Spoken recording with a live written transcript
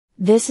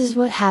This is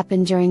what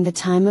happened during the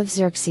time of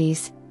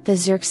Xerxes, the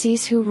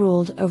Xerxes who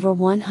ruled over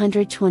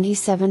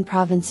 127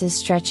 provinces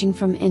stretching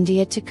from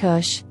India to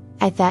Kush.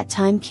 At that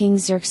time King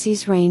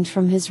Xerxes reigned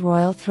from his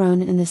royal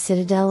throne in the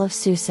citadel of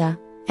Susa,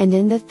 and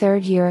in the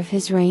 3rd year of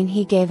his reign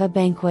he gave a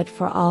banquet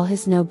for all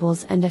his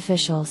nobles and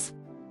officials.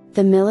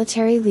 The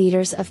military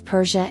leaders of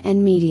Persia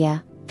and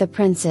Media, the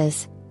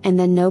princes, and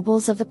the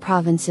nobles of the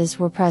provinces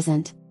were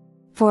present.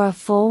 For a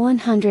full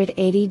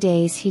 180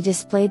 days he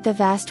displayed the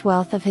vast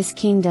wealth of his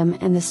kingdom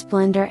and the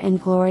splendor and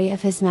glory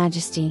of his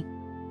majesty.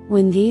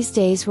 When these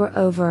days were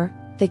over,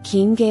 the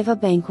king gave a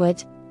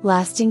banquet,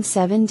 lasting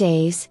 7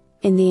 days,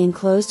 in the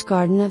enclosed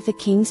garden of the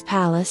king's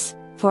palace,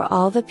 for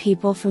all the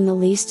people from the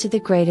least to the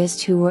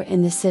greatest who were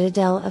in the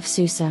citadel of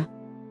Susa.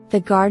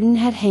 The garden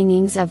had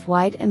hangings of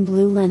white and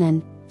blue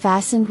linen,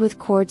 fastened with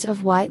cords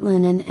of white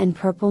linen and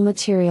purple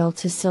material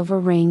to silver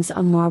rings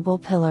on marble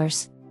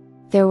pillars.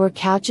 There were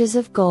couches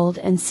of gold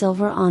and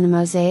silver on a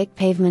mosaic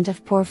pavement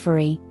of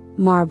porphyry,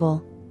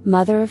 marble,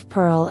 mother of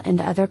pearl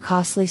and other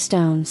costly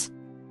stones.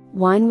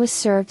 Wine was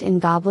served in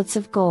goblets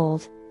of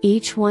gold,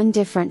 each one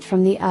different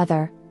from the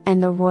other,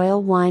 and the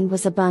royal wine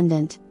was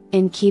abundant,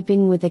 in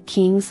keeping with the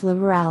king's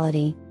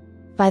liberality.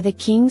 By the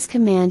king's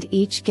command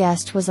each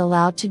guest was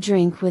allowed to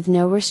drink with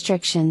no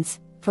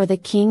restrictions, for the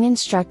king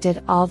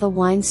instructed all the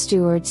wine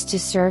stewards to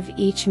serve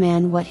each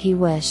man what he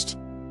wished.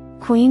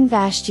 Queen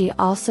Vashti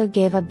also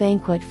gave a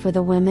banquet for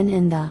the women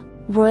in the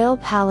royal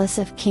palace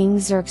of King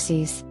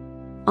Xerxes.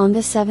 On the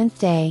 7th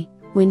day,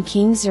 when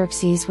King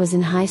Xerxes was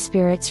in high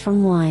spirits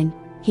from wine,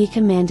 he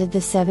commanded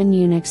the 7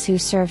 eunuchs who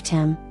served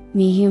him,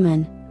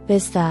 Mehuman,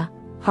 Biztha,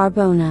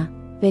 Harbona,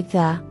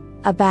 Bigtha,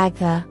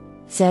 Abagtha,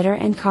 Zedar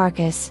and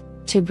Carcass,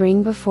 to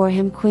bring before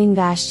him Queen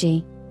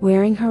Vashti,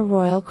 wearing her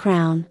royal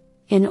crown,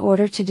 in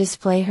order to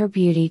display her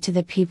beauty to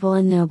the people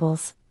and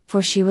nobles,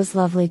 for she was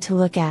lovely to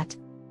look at.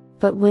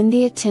 But when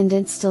the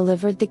attendants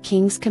delivered the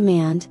king's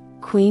command,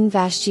 Queen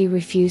Vashti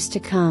refused to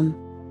come.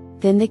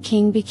 Then the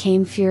king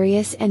became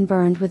furious and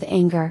burned with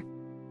anger.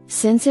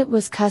 Since it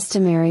was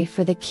customary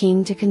for the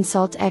king to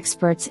consult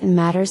experts in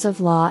matters of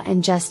law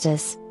and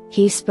justice,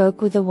 he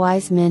spoke with the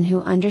wise men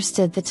who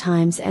understood the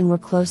times and were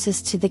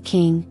closest to the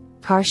king,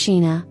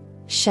 Karshena,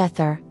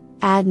 Shethar,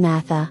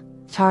 Admatha,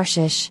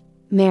 Tarshish,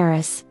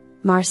 Maris,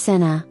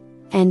 Marsena,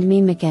 and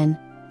Memucan,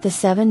 the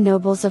 7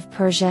 nobles of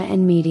Persia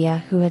and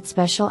Media who had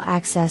special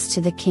access to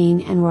the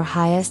king and were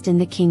highest in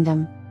the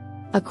kingdom.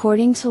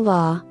 According to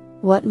law,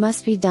 what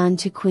must be done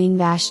to Queen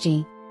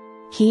Vashti?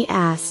 He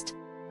asked.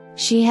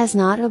 She has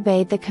not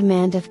obeyed the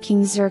command of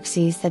King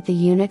Xerxes that the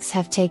eunuchs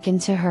have taken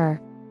to her.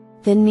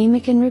 Then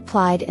Memucan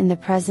replied in the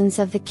presence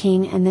of the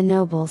king and the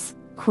nobles,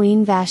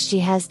 Queen Vashti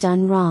has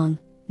done wrong,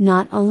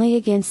 not only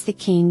against the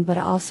king but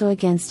also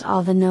against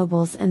all the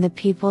nobles and the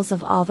peoples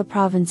of all the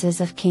provinces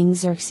of King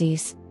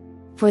Xerxes.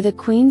 For the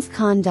queen's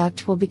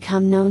conduct will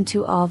become known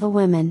to all the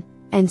women,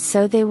 and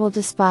so they will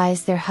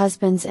despise their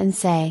husbands and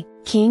say,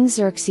 King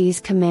Xerxes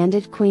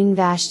commanded Queen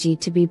Vashti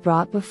to be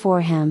brought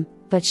before him,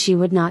 but she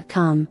would not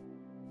come.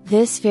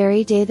 This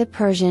very day the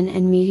Persian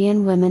and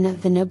Median women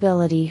of the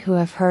nobility who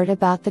have heard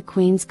about the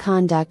queen's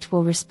conduct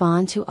will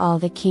respond to all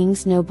the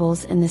king's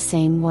nobles in the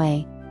same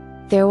way.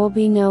 There will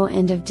be no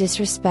end of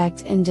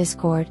disrespect and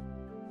discord.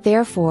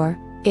 Therefore,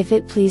 if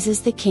it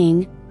pleases the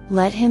king,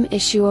 let him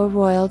issue a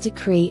royal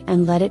decree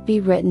and let it be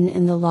written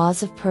in the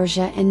laws of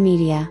Persia and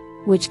Media,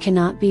 which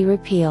cannot be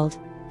repealed,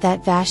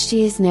 that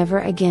Vashti is never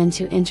again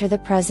to enter the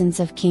presence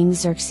of King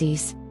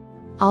Xerxes.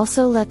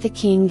 Also let the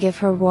king give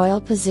her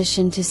royal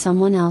position to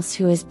someone else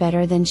who is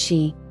better than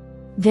she.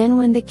 Then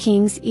when the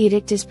king's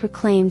edict is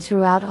proclaimed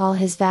throughout all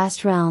his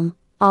vast realm,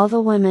 all the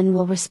women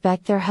will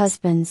respect their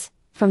husbands,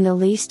 from the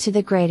least to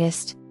the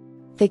greatest.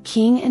 The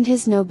king and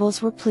his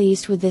nobles were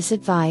pleased with this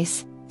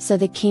advice, so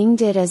the king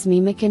did as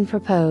Memucan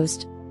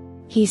proposed.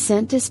 He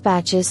sent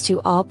dispatches to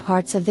all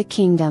parts of the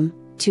kingdom,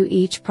 to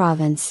each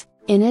province,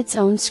 in its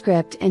own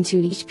script and to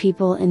each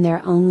people in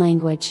their own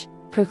language,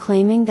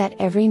 proclaiming that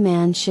every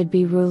man should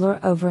be ruler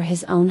over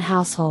his own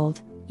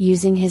household,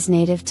 using his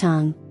native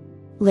tongue.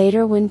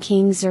 Later when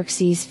King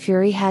Xerxes'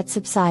 fury had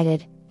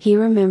subsided, he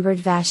remembered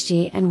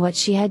Vashti and what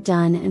she had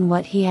done and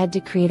what he had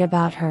decreed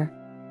about her.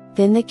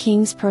 Then the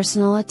king's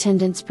personal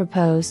attendants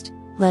proposed,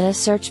 let a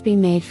search be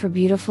made for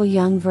beautiful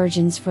young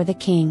virgins for the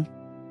king.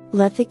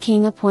 Let the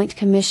king appoint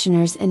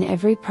commissioners in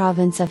every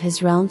province of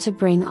his realm to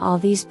bring all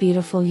these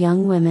beautiful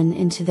young women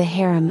into the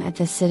harem at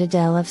the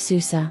citadel of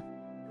Susa.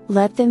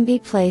 Let them be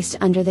placed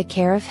under the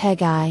care of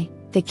Hegai,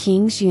 the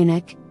king's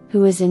eunuch,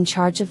 who is in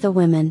charge of the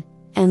women,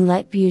 and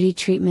let beauty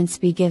treatments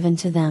be given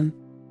to them.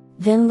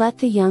 Then let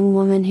the young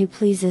woman who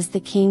pleases the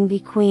king be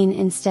queen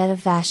instead of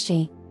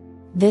Vashti.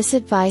 This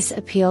advice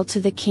appealed to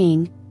the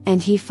king,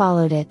 and he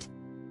followed it.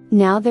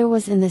 Now there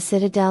was in the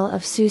citadel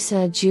of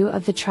Susa a Jew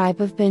of the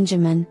tribe of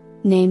Benjamin,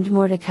 named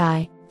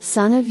Mordecai,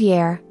 son of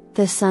Yair,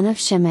 the son of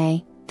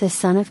Shimei, the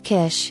son of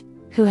Kish,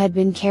 who had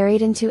been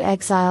carried into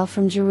exile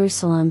from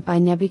Jerusalem by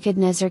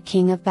Nebuchadnezzar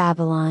king of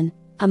Babylon,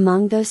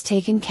 among those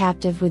taken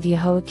captive with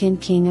Jehoiakim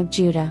king of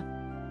Judah.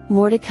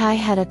 Mordecai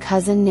had a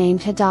cousin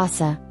named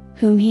Hadassah,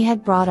 whom he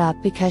had brought up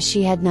because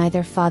she had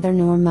neither father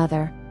nor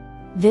mother.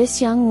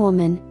 This young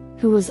woman,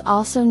 who was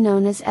also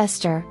known as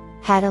Esther,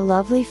 had a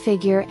lovely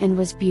figure and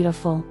was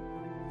beautiful.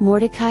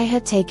 Mordecai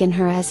had taken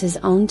her as his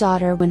own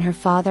daughter when her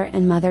father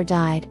and mother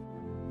died.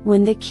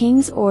 When the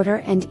king's order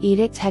and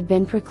edict had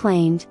been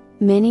proclaimed,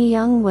 many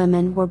young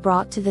women were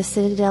brought to the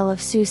citadel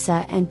of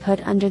Susa and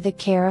put under the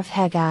care of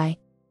Hegai.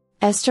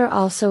 Esther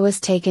also was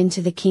taken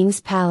to the king's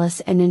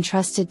palace and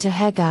entrusted to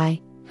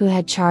Hegai, who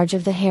had charge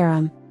of the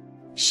harem.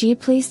 She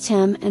pleased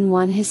him and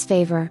won his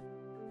favor.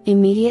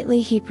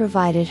 Immediately he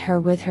provided her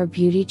with her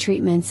beauty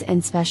treatments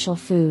and special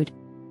food.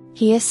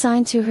 He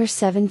assigned to her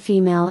 7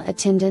 female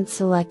attendants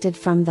selected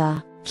from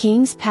the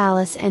king's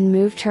palace and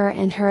moved her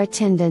and her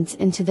attendants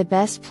into the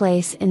best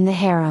place in the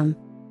harem.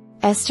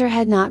 Esther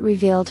had not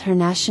revealed her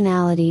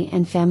nationality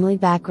and family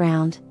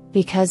background,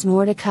 because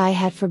Mordecai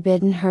had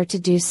forbidden her to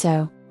do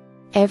so.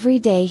 Every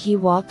day he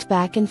walked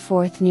back and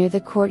forth near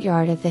the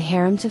courtyard of the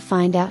harem to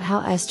find out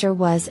how Esther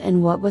was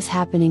and what was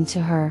happening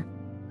to her.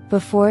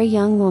 Before a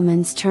young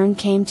woman's turn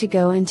came to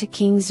go into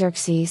King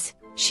Xerxes,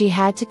 she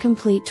had to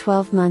complete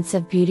 12 months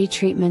of beauty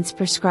treatments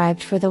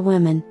prescribed for the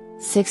women,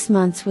 6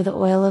 months with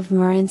oil of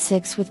myrrh and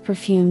 6 with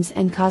perfumes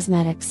and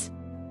cosmetics.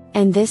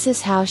 And this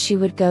is how she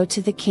would go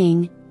to the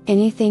king.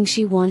 Anything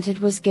she wanted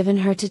was given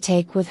her to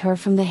take with her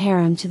from the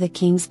harem to the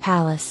king's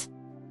palace.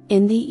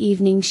 In the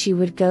evening she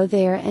would go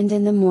there and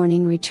in the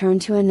morning return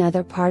to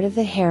another part of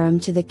the harem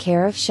to the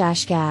care of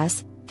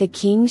Shashgaz, the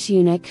king's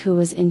eunuch who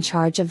was in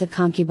charge of the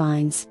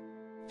concubines.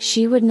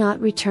 She would not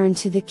return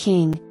to the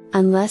king,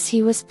 unless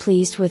he was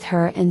pleased with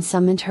her and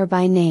summoned her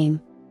by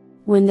name.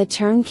 When the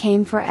turn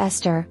came for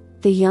Esther,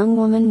 the young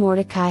woman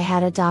Mordecai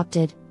had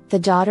adopted, the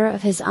daughter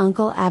of his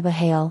uncle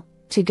Abihail,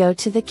 to go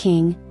to the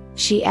king,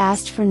 she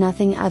asked for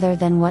nothing other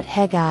than what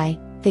Hegai,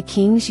 the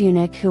king's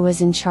eunuch who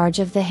was in charge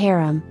of the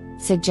harem,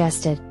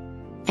 suggested.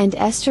 And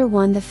Esther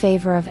won the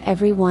favor of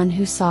everyone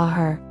who saw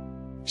her.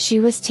 She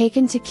was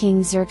taken to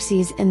King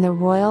Xerxes in the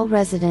royal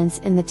residence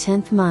in the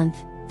 10th month,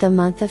 the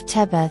month of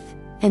Tebeth,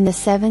 in the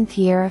 7th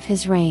year of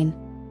his reign.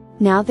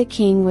 Now the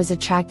king was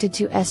attracted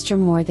to Esther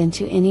more than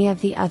to any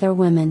of the other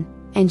women,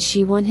 and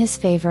she won his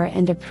favor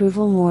and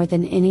approval more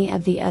than any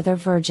of the other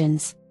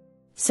virgins.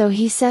 So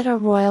he set a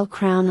royal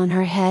crown on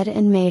her head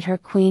and made her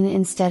queen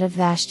instead of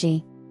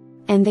Vashti.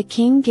 And the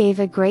king gave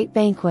a great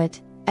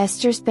banquet,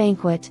 Esther's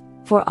banquet,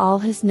 for all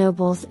his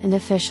nobles and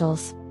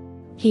officials.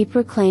 He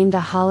proclaimed a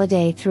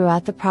holiday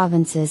throughout the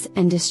provinces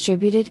and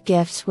distributed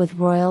gifts with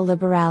royal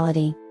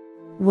liberality.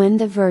 When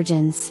the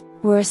virgins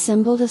were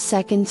assembled a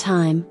second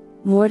time,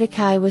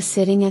 Mordecai was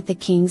sitting at the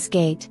king's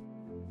gate.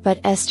 But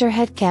Esther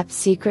had kept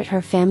secret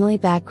her family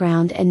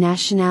background and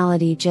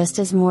nationality just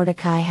as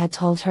Mordecai had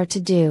told her to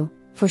do,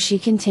 for she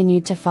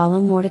continued to follow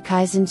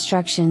Mordecai's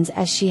instructions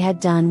as she had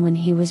done when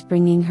he was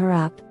bringing her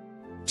up.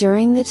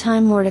 During the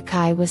time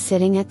Mordecai was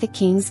sitting at the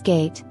king's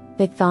gate,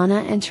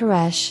 Bigthana and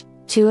Teresh,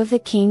 2 of the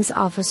king's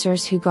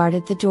officers who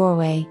guarded the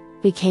doorway,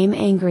 became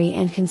angry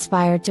and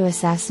conspired to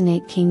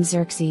assassinate King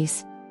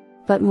Xerxes.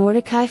 But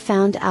Mordecai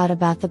found out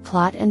about the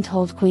plot and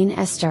told Queen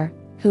Esther,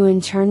 who in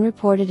turn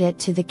reported it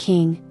to the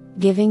king,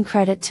 giving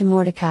credit to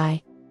Mordecai.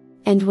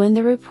 And when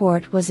the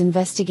report was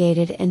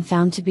investigated and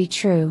found to be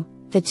true,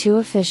 the 2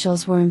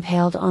 officials were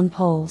impaled on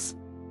poles.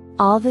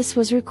 All this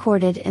was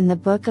recorded in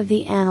the book of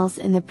the annals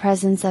in the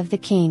presence of the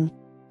king.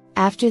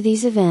 After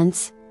these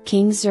events,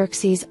 King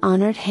Xerxes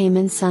honored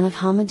Haman son of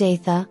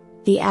Hammedatha,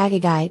 the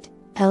Agagite,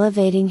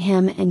 elevating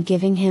him and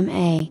giving him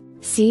a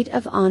seat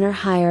of honor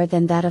higher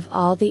than that of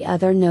all the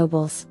other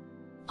nobles.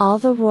 All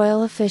the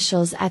royal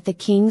officials at the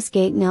king's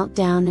gate knelt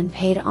down and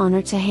paid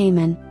honor to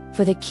Haman,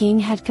 for the king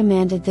had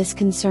commanded this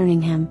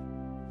concerning him.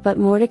 But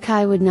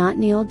Mordecai would not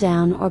kneel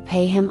down or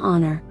pay him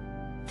honor.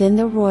 Then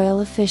the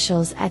royal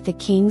officials at the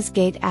king's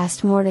gate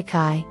asked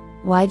Mordecai,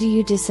 "Why do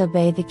you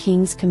disobey the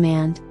king's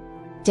command?"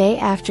 Day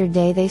after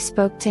day they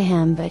spoke to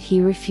him but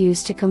he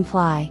refused to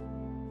comply.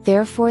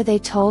 Therefore they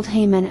told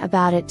Haman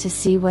about it to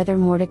see whether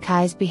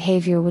Mordecai's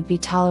behavior would be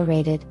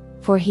tolerated,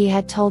 for he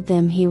had told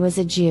them he was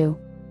a Jew.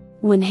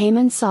 When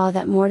Haman saw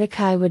that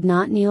Mordecai would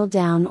not kneel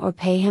down or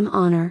pay him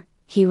honor,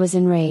 he was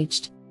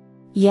enraged.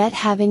 Yet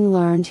having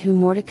learned who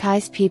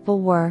Mordecai's people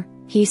were,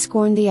 he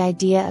scorned the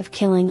idea of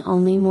killing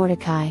only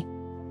Mordecai.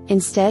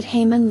 Instead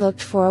Haman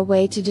looked for a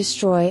way to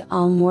destroy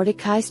all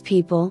Mordecai's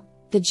people,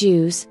 the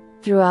Jews,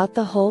 throughout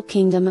the whole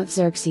kingdom of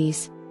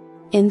Xerxes.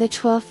 In the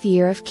 12th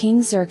year of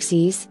King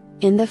Xerxes,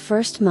 in the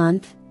 1st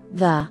month,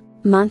 the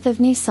month of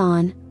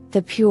Nisan,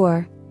 the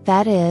pure,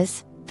 that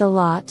is, the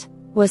lot,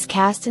 was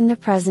cast in the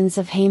presence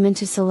of Haman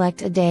to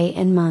select a day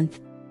and month.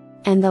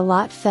 And the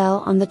lot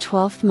fell on the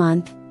 12th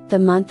month, the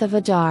month of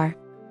Adar.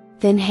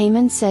 Then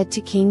Haman said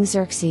to King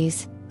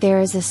Xerxes, "There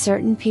is a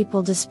certain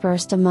people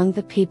dispersed among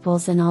the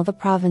peoples in all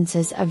the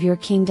provinces of your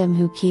kingdom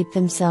who keep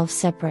themselves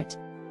separate.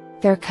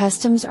 Their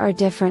customs are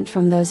different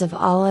from those of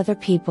all other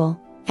people,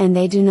 and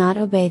they do not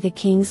obey the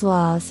king's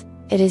laws.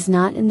 It is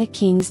not in the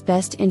king's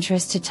best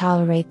interest to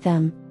tolerate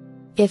them.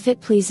 If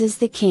it pleases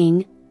the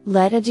king,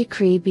 let a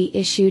decree be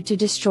issued to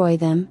destroy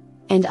them,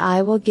 and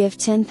I will give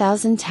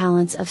 10,000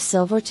 talents of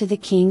silver to the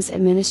king's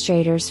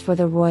administrators for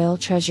the royal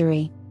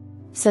treasury.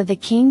 So the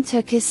king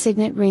took his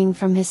signet ring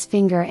from his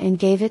finger and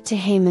gave it to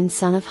Haman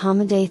son of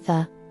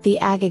Hammedatha, the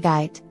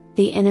Agagite,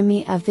 the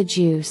enemy of the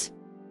Jews.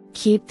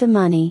 Keep the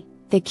money,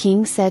 the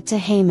king said to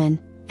Haman,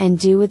 and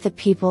do with the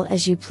people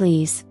as you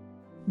please.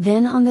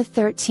 Then on the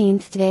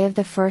 13th day of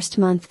the first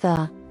month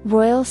the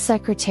royal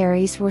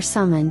secretaries were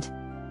summoned.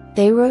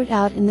 They wrote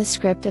out in the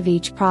script of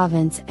each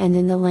province and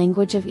in the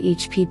language of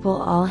each people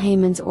all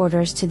Haman's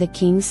orders to the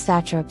king's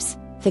satraps,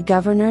 the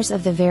governors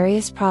of the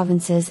various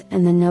provinces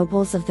and the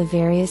nobles of the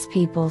various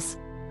peoples.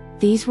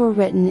 These were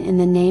written in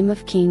the name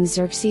of King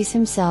Xerxes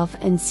himself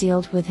and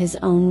sealed with his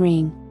own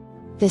ring.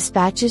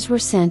 Dispatches were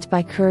sent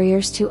by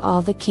couriers to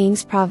all the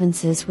king's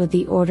provinces with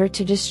the order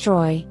to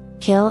destroy,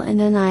 kill and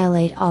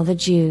annihilate all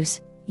the Jews,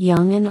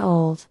 young and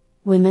old,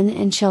 women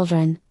and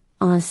children,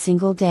 on a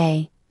single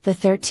day, the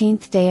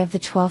 13th day of the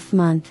 12th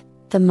month,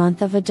 the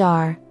month of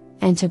Adar,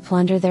 and to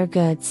plunder their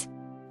goods.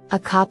 A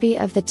copy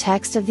of the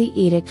text of the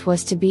edict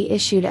was to be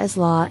issued as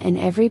law in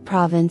every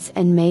province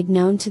and made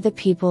known to the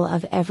people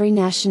of every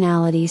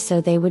nationality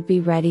so they would be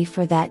ready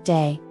for that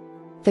day.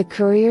 The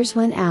couriers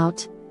went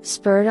out,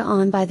 spurred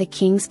on by the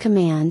king's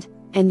command,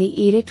 and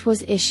the edict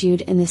was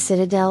issued in the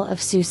citadel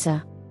of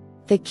Susa.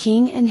 The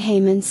king and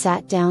Haman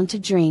sat down to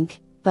drink,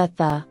 but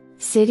the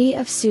city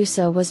of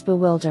Susa was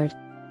bewildered.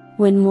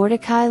 When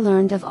Mordecai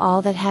learned of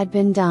all that had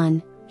been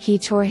done, he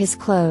tore his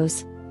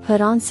clothes, put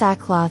on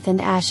sackcloth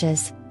and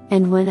ashes,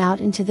 and went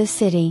out into the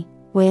city,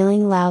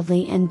 wailing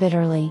loudly and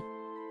bitterly.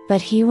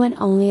 But he went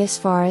only as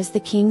far as the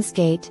king's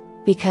gate,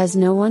 because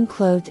no one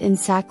clothed in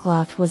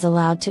sackcloth was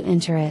allowed to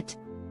enter it.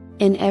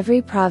 In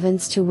every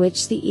province to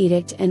which the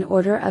edict and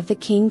order of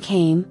the king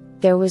came,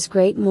 there was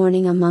great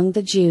mourning among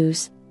the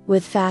Jews,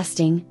 with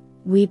fasting,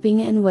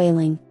 weeping and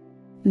wailing.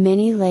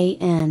 Many lay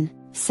in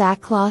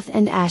sackcloth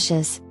and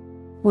ashes.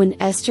 When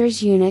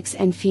Esther's eunuchs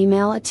and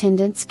female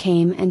attendants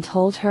came and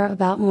told her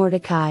about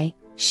Mordecai,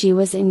 she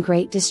was in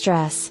great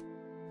distress.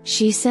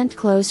 She sent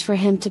clothes for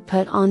him to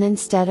put on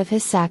instead of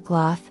his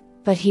sackcloth,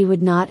 but he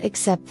would not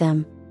accept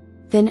them.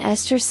 Then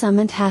Esther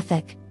summoned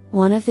Hathach,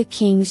 one of the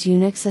king's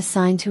eunuchs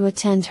assigned to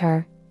attend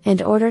her,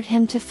 and ordered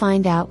him to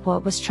find out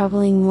what was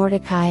troubling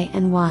Mordecai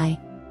and why.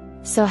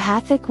 So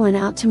Hathach went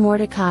out to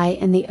Mordecai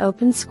in the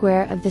open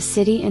square of the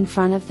city in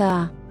front of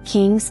the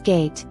king's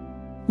gate.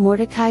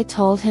 Mordecai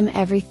told him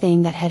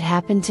everything that had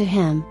happened to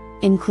him,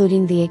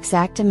 including the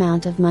exact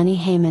amount of money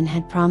Haman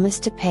had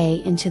promised to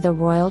pay into the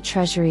royal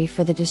treasury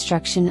for the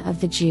destruction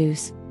of the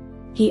Jews.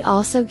 He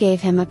also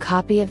gave him a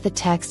copy of the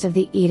text of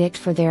the edict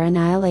for their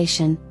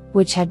annihilation,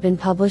 which had been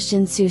published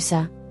in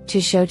Susa,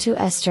 to show to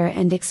Esther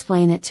and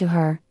explain it to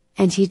her,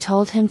 and he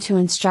told him to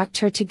instruct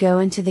her to go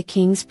into the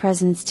king's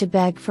presence to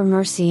beg for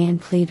mercy and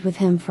plead with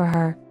him for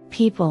her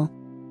people.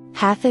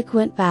 Hathach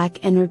went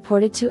back and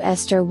reported to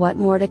Esther what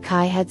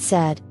Mordecai had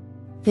said.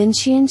 Then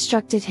she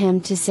instructed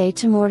him to say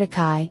to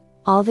Mordecai,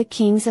 "All the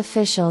king's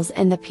officials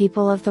and the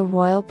people of the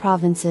royal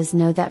provinces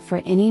know that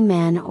for any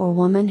man or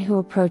woman who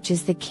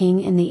approaches the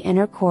king in the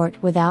inner court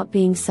without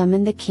being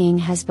summoned, the king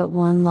has but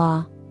one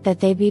law, that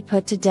they be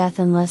put to death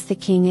unless the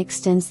king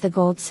extends the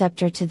gold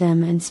scepter to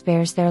them and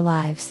spares their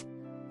lives.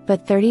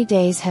 But 30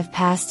 days have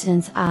passed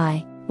since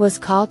I was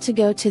called to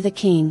go to the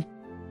king."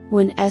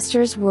 When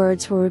Esther's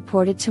words were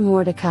reported to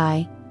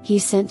Mordecai, he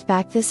sent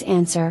back this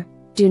answer: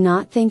 "Do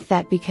not think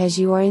that because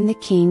you are in the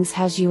king's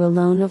house you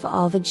alone of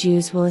all the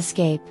Jews will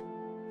escape.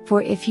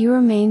 For if you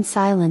remain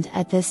silent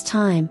at this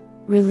time,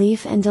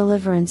 relief and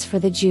deliverance for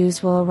the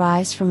Jews will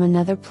arise from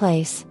another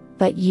place,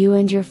 but you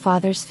and your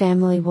father's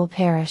family will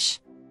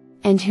perish.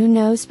 And who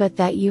knows but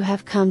that you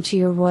have come to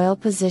your royal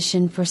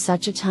position for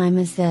such a time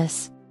as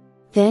this?"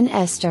 Then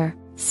Esther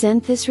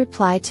sent this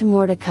reply to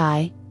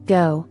Mordecai: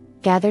 "Go,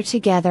 gather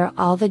together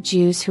all the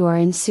Jews who are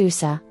in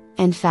Susa,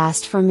 and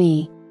fast for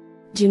me.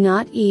 Do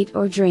not eat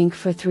or drink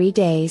for 3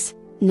 days,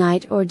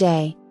 night or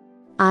day.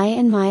 I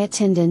and my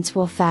attendants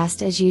will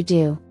fast as you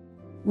do.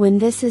 When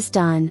this is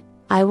done,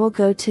 I will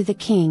go to the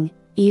king,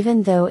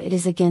 even though it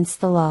is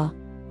against the law.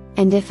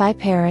 And if I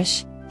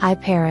perish, I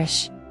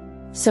perish."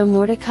 So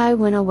Mordecai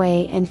went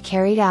away and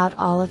carried out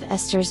all of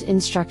Esther's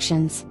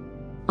instructions.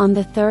 On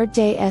the 3rd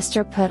day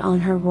Esther put on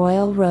her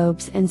royal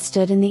robes and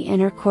stood in the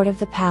inner court of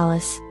the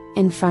palace,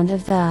 in front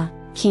of the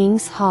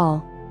king's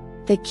hall.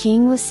 The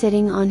king was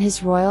sitting on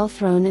his royal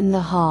throne in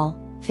the hall,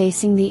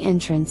 facing the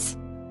entrance.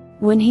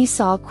 When he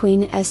saw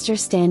Queen Esther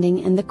standing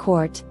in the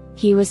court,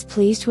 he was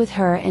pleased with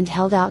her and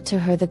held out to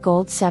her the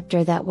gold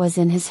scepter that was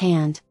in his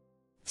hand.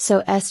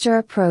 So Esther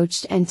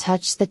approached and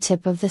touched the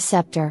tip of the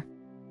scepter.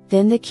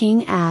 Then the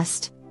king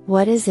asked,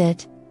 "What is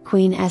it,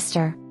 Queen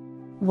Esther?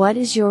 What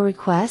is your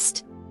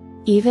request?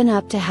 Even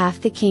up to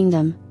half the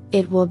kingdom,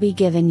 it will be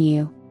given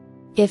you."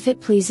 "If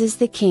it pleases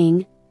the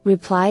king,"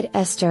 replied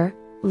Esther,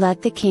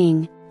 "let the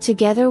king,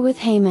 together with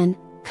Haman,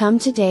 come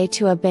today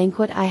to a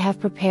banquet I have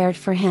prepared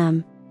for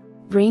him."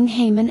 "Bring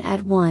Haman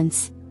at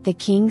once," the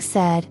king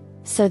said,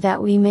 "so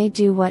that we may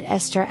do what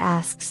Esther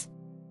asks."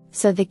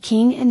 So the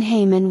king and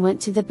Haman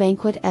went to the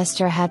banquet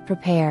Esther had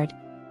prepared.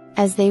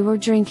 As they were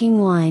drinking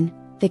wine,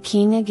 the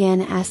king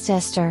again asked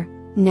Esther,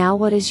 "Now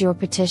what is your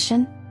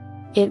petition?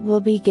 It will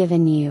be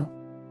given you.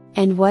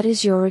 And what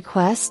is your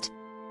request?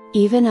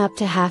 Even up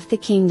to half the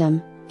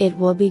kingdom, it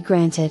will be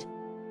granted."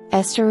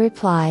 Esther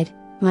replied,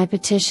 "My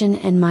petition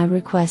and my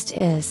request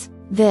is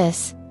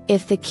this: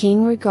 if the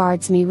king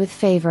regards me with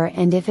favor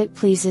and if it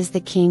pleases the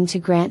king to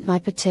grant my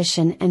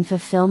petition and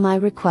fulfill my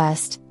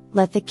request,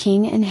 let the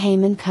king and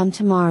Haman come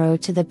tomorrow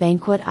to the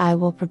banquet I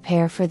will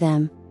prepare for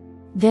them.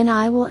 Then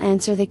I will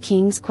answer the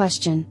king's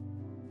question."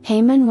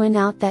 Haman went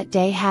out that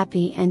day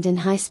happy and in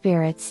high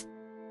spirits.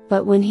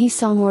 But when he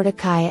saw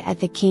Mordecai at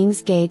the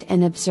king's gate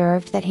and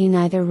observed that he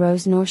neither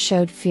rose nor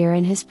showed fear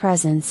in his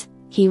presence,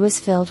 he was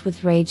filled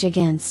with rage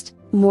against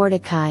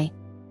Mordecai.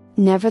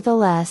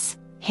 Nevertheless,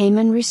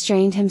 Haman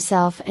restrained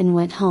himself and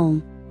went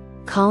home.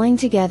 Calling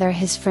together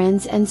his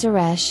friends and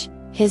Zeresh,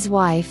 his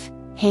wife,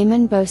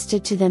 Haman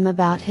boasted to them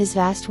about his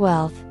vast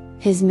wealth,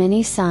 his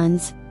many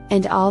sons,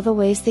 and all the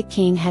ways the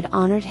king had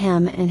honored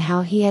him and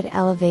how he had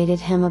elevated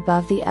him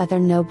above the other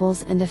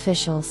nobles and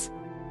officials.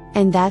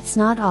 "And that's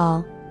not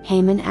all,"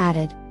 Haman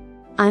added.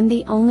 "I'm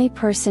the only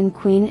person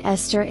Queen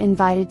Esther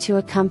invited to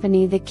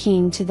accompany the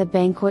king to the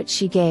banquet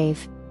she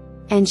gave.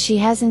 And she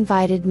has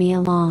invited me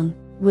along,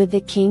 with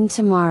the king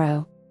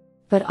tomorrow.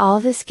 But all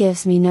this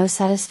gives me no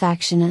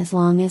satisfaction as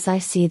long as I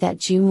see that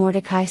Jew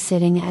Mordecai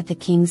sitting at the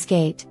king's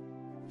gate."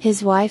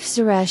 His wife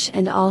Zeresh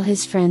and all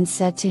his friends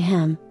said to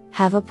him,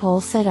 "Have a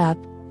pole set up,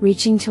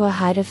 reaching to a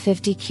height of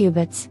 50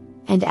 cubits,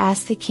 and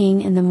ask the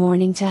king in the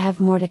morning to have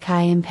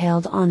Mordecai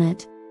impaled on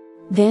it.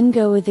 Then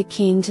go with the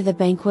king to the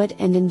banquet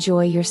and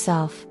enjoy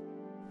yourself."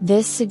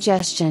 This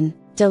suggestion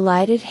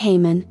delighted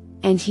Haman,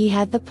 and he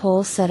had the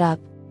pole set up.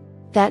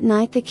 That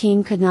night the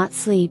king could not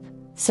sleep,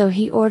 so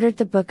he ordered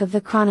the book of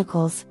the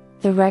Chronicles,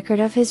 the record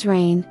of his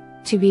reign,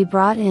 to be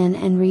brought in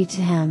and read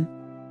to him.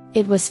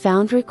 It was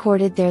found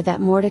recorded there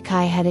that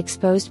Mordecai had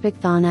exposed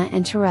Bigthana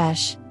and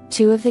Teresh,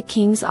 two of the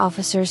king's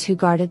officers who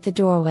guarded the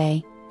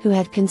doorway, who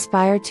had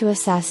conspired to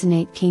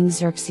assassinate King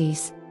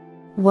Xerxes.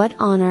 "What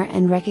honor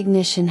and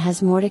recognition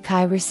has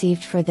Mordecai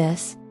received for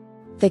this?"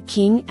 the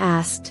king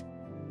asked.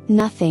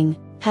 "Nothing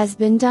has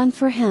been done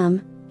for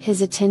him,"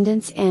 his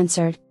attendants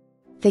answered.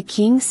 The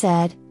king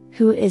said,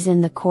 "Who is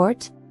in the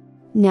court?"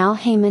 Now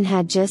Haman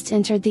had just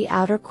entered the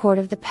outer court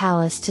of the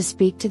palace to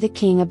speak to the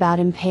king about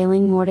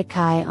impaling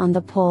Mordecai on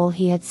the pole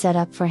he had set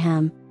up for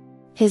him.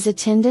 His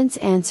attendants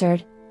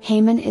answered,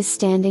 "Haman is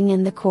standing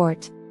in the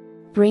court.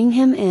 Bring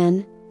him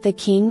in," the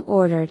king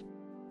ordered.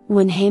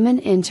 When Haman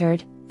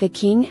entered, the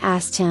king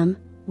asked him,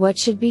 "What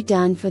should be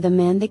done for the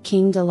man the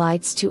king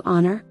delights to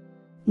honor?"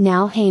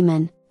 Now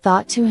Haman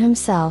thought to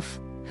himself,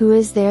 "Who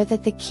is there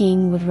that the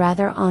king would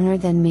rather honor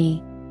than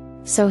me?"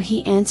 So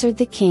he answered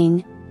the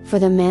king, "For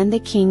the man the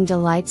king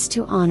delights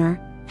to honor,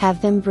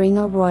 have them bring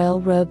a royal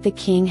robe the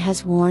king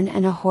has worn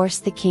and a horse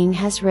the king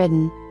has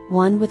ridden,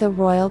 one with a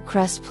royal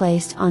crest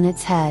placed on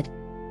its head.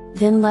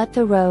 Then let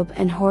the robe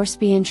and horse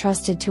be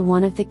entrusted to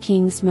one of the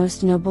king's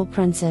most noble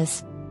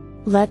princes.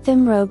 Let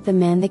them robe the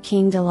man the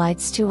king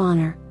delights to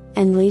honor,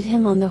 and lead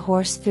him on the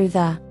horse through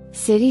the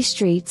city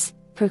streets,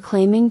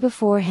 proclaiming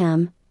before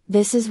him,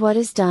 'This is what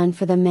is done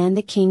for the man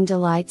the king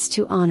delights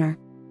to honor.'"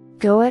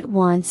 "Go at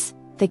once,"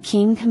 the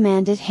king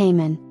commanded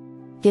Haman.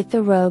 "Get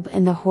the robe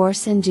and the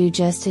horse and do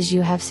just as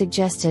you have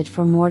suggested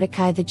for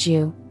Mordecai the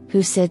Jew,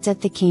 who sits at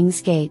the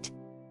king's gate.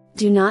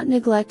 Do not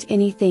neglect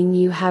anything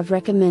you have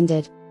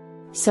recommended."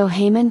 So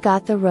Haman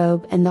got the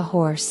robe and the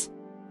horse.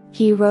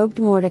 He robed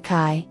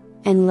Mordecai,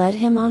 and led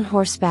him on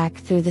horseback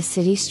through the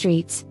city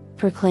streets,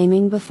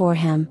 proclaiming before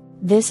him,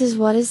 "This is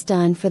what is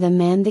done for the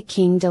man the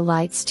king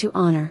delights to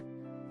honor."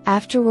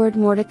 Afterward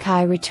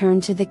Mordecai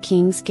returned to the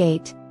king's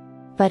gate.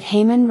 But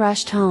Haman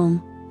rushed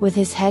home, with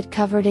his head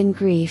covered in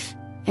grief,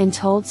 and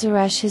told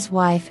Zeresh his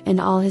wife and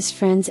all his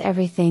friends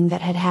everything that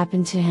had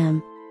happened to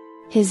him.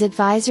 His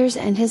advisers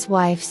and his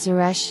wife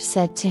Zeresh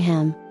said to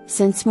him,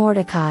 "Since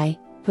Mordecai,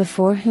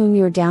 before whom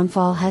your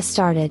downfall has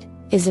started,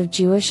 is of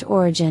Jewish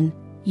origin,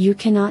 you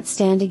cannot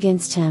stand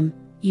against him,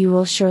 you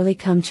will surely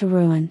come to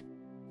ruin."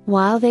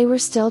 While they were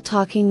still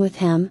talking with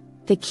him,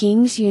 the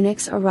king's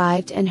eunuchs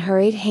arrived and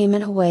hurried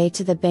Haman away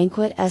to the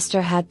banquet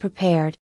Esther had prepared.